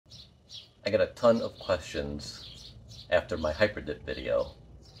I got a ton of questions after my HyperDip video,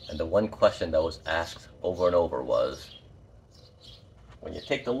 and the one question that was asked over and over was, when you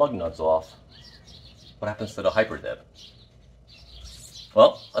take the lug nuts off, what happens to the HyperDip?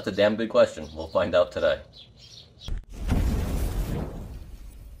 Well, that's a damn good question. We'll find out today.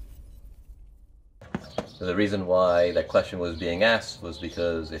 So the reason why that question was being asked was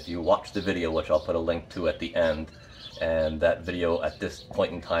because if you watch the video, which I'll put a link to at the end, and that video at this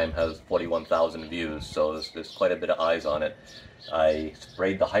point in time has 41,000 views, so there's quite a bit of eyes on it. I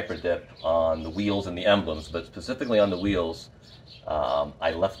sprayed the HyperDip on the wheels and the emblems, but specifically on the wheels,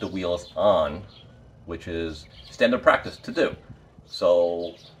 I left the wheels on, which is standard practice to do.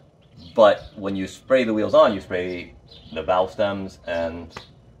 So, but when you spray the wheels on, you spray the valve stems and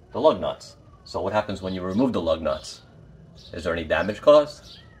the lug nuts. So what happens when you remove the lug nuts? Is there any damage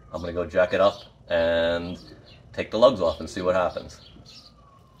caused? I'm going to go jack it up and take the lugs off and see what happens.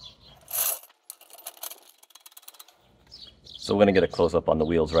 So we're going to get a close-up on the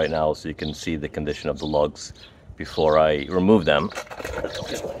wheels right now so you can see the condition of the lugs before I remove them.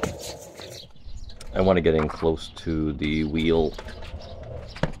 I want to get in close to the wheel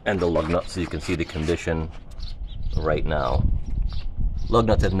and the lug nuts so you can see the condition right now. Lug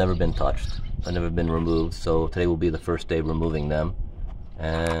nuts have never been touched. They've never been removed, so today will be the first day removing them.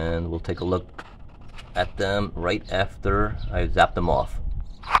 And we'll take a look at them right after I zap them off.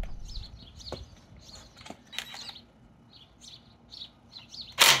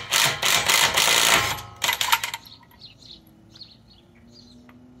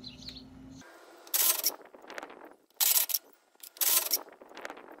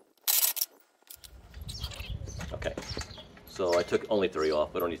 Okay, so I took only 3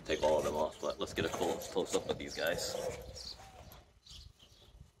 off. I don't need to take all of them off, but let's get a close up with these guys.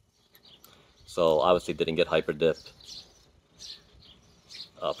 So obviously didn't get HyperDip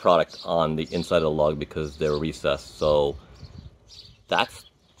product on the inside of the lug because they're recessed. So that's,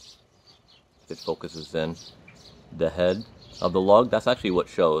 if it focuses in, the head of the lug, that's actually what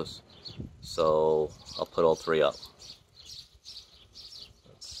shows. So I'll put all 3 up.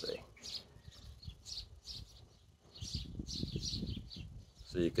 Let's see.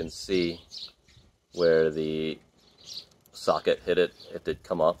 So you can see where the socket hit it. It did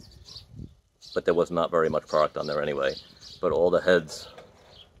come up, but there was not very much product on there anyway. But all the heads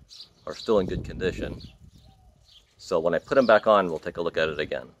are still in good condition. So when I put them back on, we'll take a look at it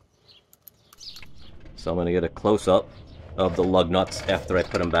again. So I'm going to get a close-up of the lug nuts after I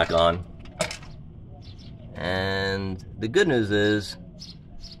put them back on. And the good news is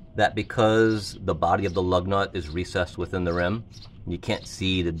that because the body of the lug nut is recessed within the rim, you can't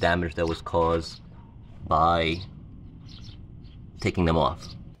see the damage that was caused by taking them off.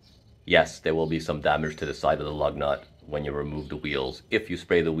 Yes, there will be some damage to the side of the lug nut when you remove the wheels, if you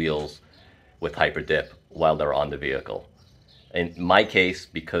spray the wheels with HyperDip while they're on the vehicle. In my case,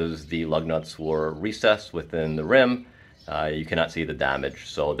 because the lug nuts were recessed within the rim, you cannot see the damage.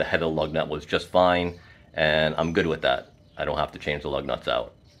 So the head of the lug nut was just fine, and I'm good with that. I don't have to change the lug nuts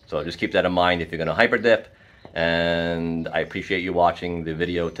out. So just keep that in mind if you're going to HyperDip. And I appreciate you watching the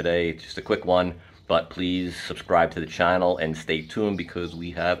video today. It's just a quick one, but please subscribe to the channel and stay tuned because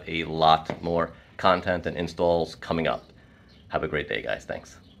we have a lot more content and installs coming up. Have a great day, guys.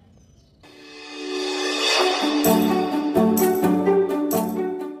 Thanks.